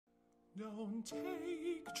Don't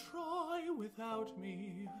take Troy without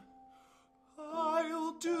me.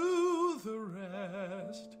 I'll do the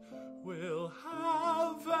rest. We'll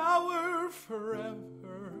have our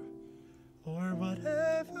forever, or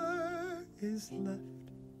whatever is left.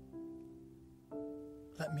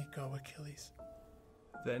 Let me go, Achilles.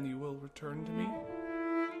 Then you will return to me?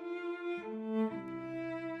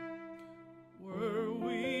 Were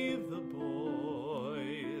we the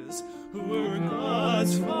boys who were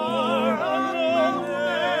gods for a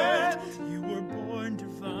moment? You were born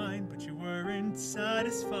divine, but you weren't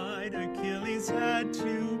satisfied. Achilles had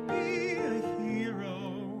to be a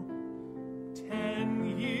hero. 10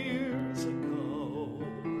 years ago,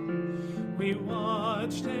 we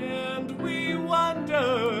watched and we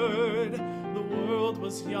wondered. The world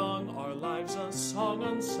was young, our lives a song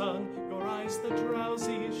unsung, your eyes the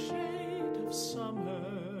drowsy shade of summer.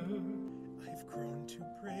 I've grown too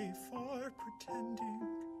brave for pretending,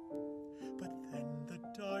 but then the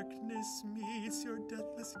darkness meets your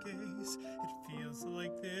deathless gaze. It feels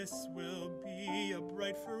like this will be a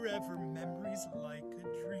bright forever, memories like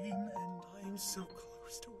a dream, and I'm so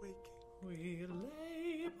close to waking. We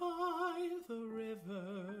lay by the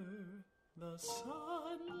river, the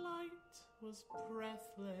sunlight was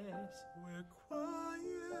breathless. We're quiet,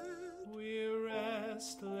 we're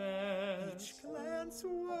restless. Each glance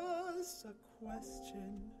was a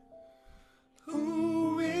question.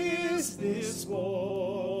 Who is this boy?